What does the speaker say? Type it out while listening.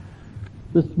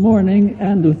This morning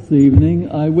and this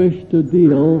evening I wish to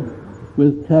deal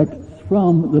with texts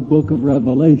from the book of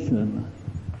Revelation.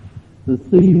 The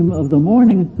theme of the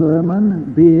morning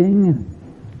sermon being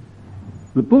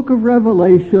the book of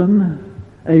Revelation,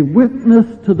 a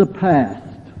witness to the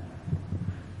past.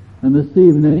 And this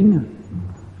evening,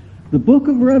 the book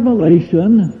of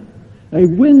Revelation, a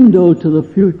window to the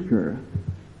future.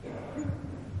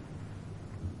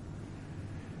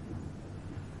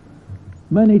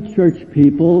 Many church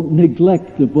people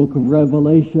neglect the book of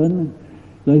Revelation.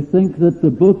 They think that the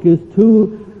book is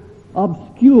too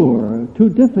obscure, too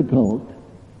difficult,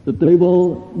 that they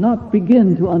will not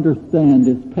begin to understand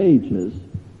its pages.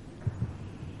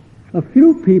 A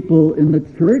few people in the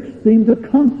church seem to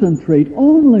concentrate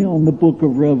only on the book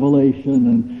of Revelation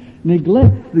and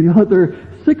neglect the other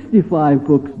 65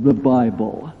 books of the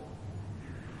Bible.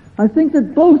 I think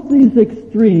that both these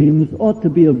extremes ought to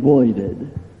be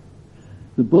avoided.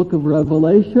 The book of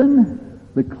Revelation,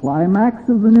 the climax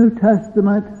of the New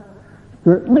Testament,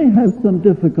 certainly has some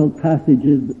difficult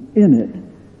passages in it,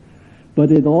 but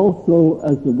it also,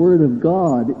 as the Word of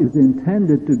God, is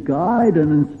intended to guide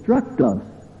and instruct us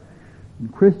in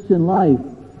Christian life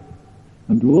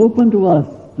and to open to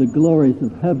us the glories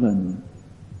of heaven.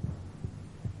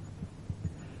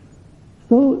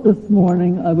 So this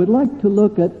morning I would like to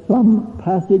look at some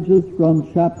passages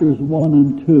from chapters 1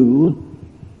 and 2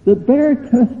 that bear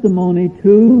testimony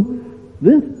to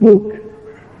this book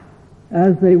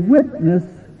as a witness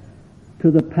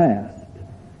to the past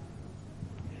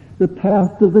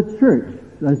of the church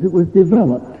as it was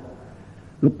developed,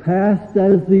 the past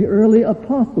as the early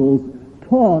apostles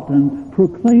taught and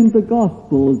proclaimed the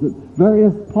gospels at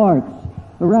various parts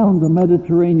around the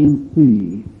Mediterranean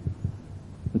Sea,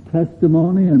 a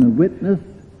testimony and a witness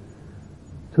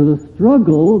to the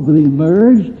struggle that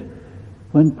emerged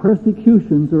when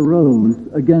persecutions arose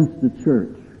against the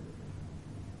church.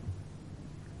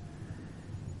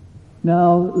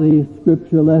 Now, the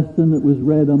scripture lesson that was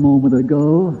read a moment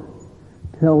ago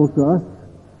tells us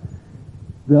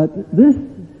that this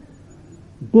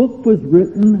book was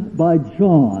written by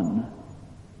John.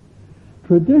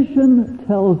 Tradition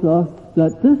tells us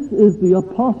that this is the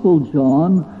Apostle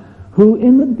John, who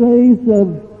in the days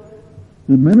of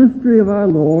the ministry of our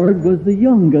Lord was the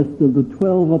youngest of the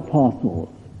 12 apostles,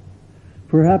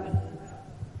 perhaps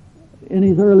in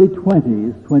his early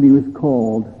 20s when he was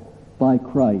called by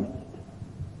Christ.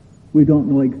 We don't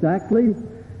know exactly,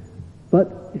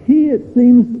 but he, it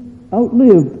seems,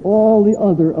 outlived all the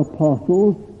other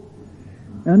apostles,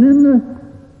 and in the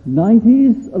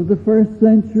 90s of the first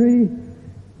century,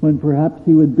 when perhaps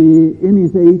he would be in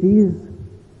his 80s,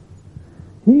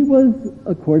 he was,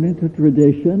 according to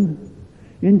tradition,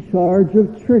 in charge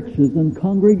of churches and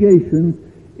congregations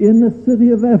in the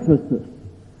city of Ephesus,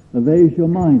 of Asia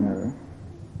Minor.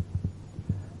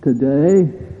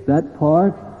 Today, that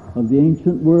part of the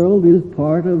ancient world is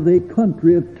part of the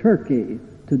country of Turkey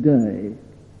today.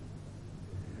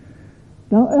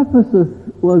 Now, Ephesus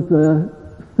was a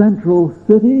central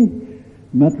city,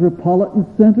 metropolitan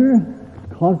center,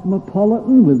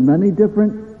 cosmopolitan, with many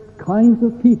different kinds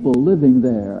of people living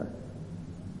there.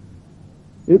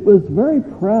 It was very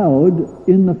proud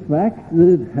in the fact that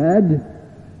it had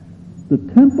the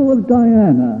Temple of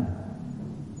Diana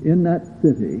in that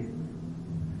city.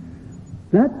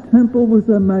 That temple was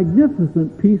a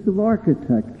magnificent piece of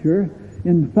architecture.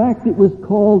 In fact, it was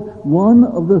called one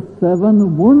of the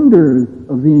 7 wonders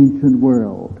of the ancient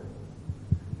world.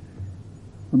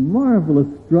 A marvelous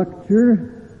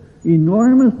structure,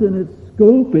 enormous in its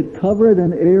scope. It covered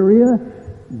an area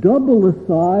double the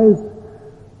size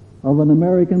of an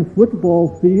American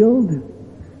football field.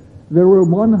 There were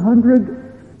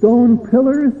 100 stone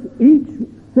pillars, each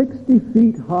 60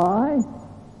 feet high.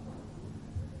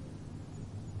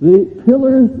 The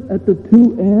pillars at the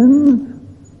two ends,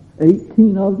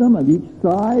 18 of them at each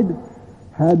side,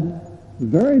 had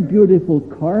very beautiful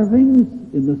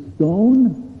carvings in the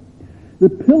stone. The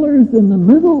pillars in the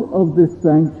middle of this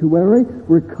sanctuary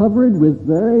were covered with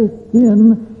very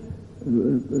thin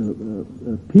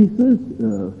pieces,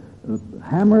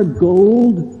 hammered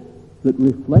gold that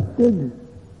reflected.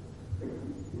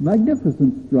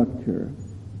 Magnificent structure.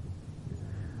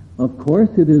 Of course,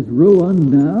 it is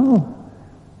ruined now.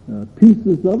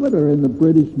 Pieces of it are in the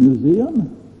British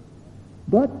Museum.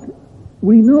 But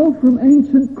we know from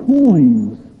ancient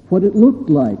coins what it looked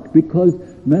like, because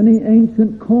many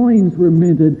ancient coins were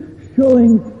minted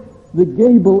showing the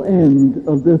gable end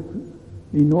of this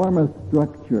enormous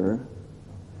structure.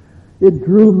 It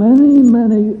drew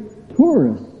many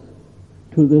tourists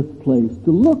to this place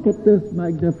to look at this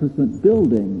magnificent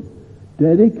building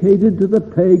dedicated to the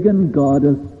pagan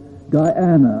goddess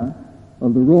Diana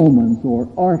of the Romans, or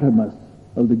Artemis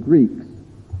of the Greeks.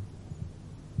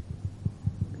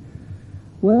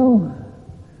 Well,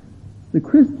 the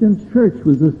Christian church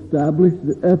was established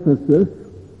at Ephesus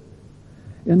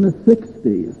in the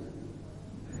 60s,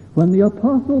 when the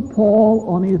Apostle Paul,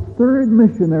 on his third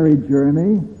missionary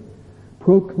journey,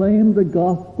 proclaimed the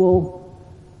gospel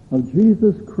of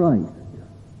Jesus Christ.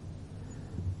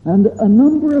 And a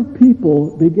number of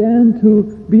people began to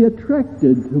be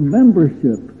attracted to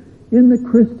membership in the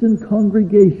Christian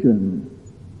congregation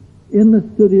in the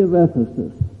city of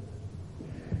Ephesus.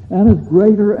 And as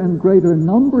greater and greater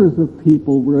numbers of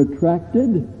people were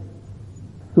attracted,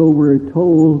 so we're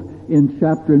told in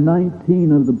chapter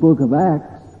 19 of the book of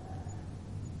Acts,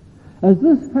 as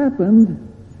this happened,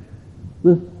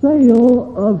 the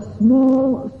sale of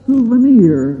small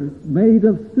souvenirs made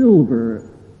of silver,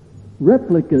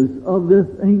 replicas of this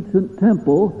ancient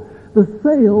temple, the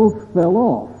sales fell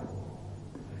off.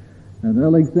 And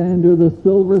Alexander the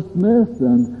silversmith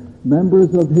and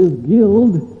members of his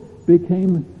guild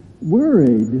became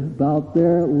worried about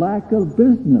their lack of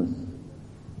business.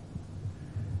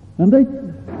 And they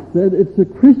said it's the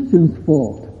Christians'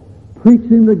 fault.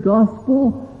 Preaching the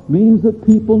gospel means that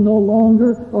people no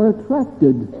longer are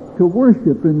attracted to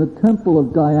worship in the temple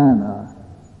of Diana.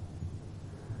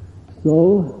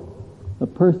 So a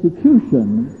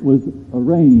persecution was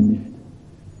arranged,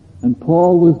 and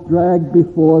Paul was dragged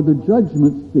before the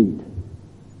judgment seat.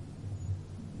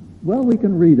 Well, we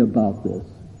can read about this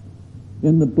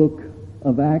in the book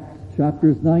of Acts,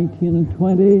 chapters 19 and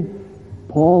 20.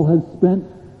 Paul had spent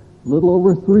a little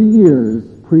over 3 years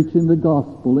preaching the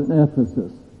gospel in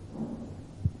Ephesus.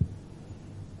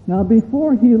 Now,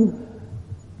 before he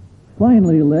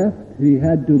finally left, he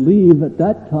had to leave at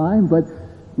that time, but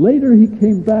later he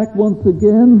came back once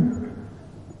again,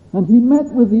 and he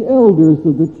met with the elders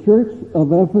of the church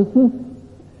of Ephesus,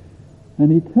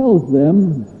 and he tells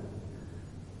them,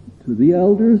 to the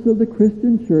elders of the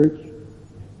Christian church,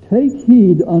 "Take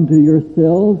heed unto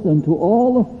yourselves and to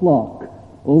all the flock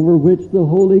over which the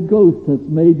Holy Ghost hath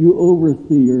made you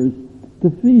overseers, to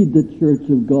feed the church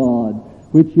of God,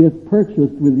 which he hath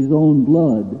purchased with his own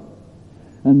blood.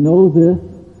 And know this,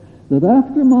 that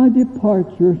after my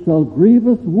departure shall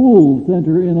grievous wolves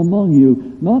enter in among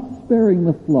you, not sparing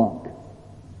the flock.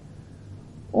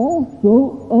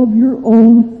 Also of your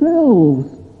own selves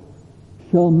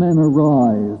shall men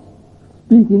arise,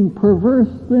 speaking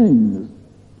perverse things,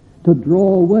 to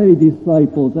draw away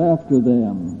disciples after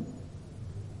them."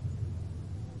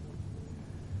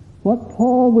 What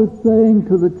Paul was saying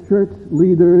to the church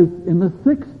leaders in the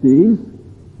 60s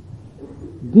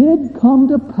did come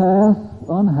to pass,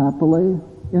 unhappily,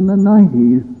 in the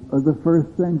 90s of the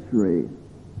first century.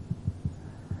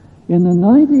 In the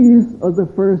 90s of the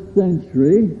first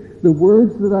century, the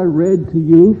words that I read to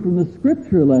you from the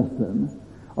scripture lesson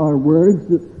are words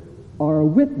that are a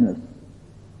witness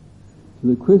to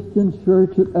the Christian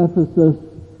church at Ephesus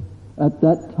at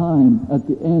that time, at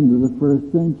the end of the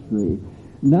first century.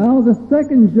 Now the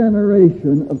second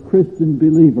generation of Christian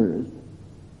believers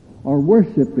are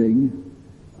worshiping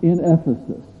in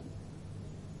Ephesus.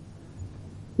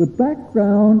 The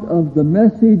background of the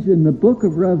message in the book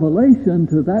of Revelation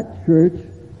to that church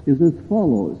is as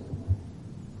follows.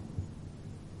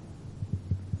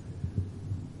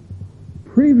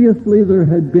 Previously, there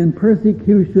had been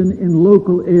persecution in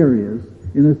local areas,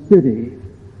 in a city,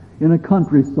 in a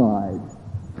countryside.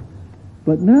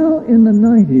 But now in the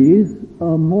 90s,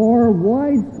 a more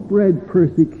widespread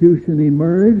persecution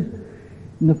emerged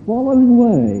in the following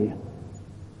way.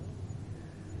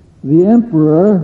 The emperor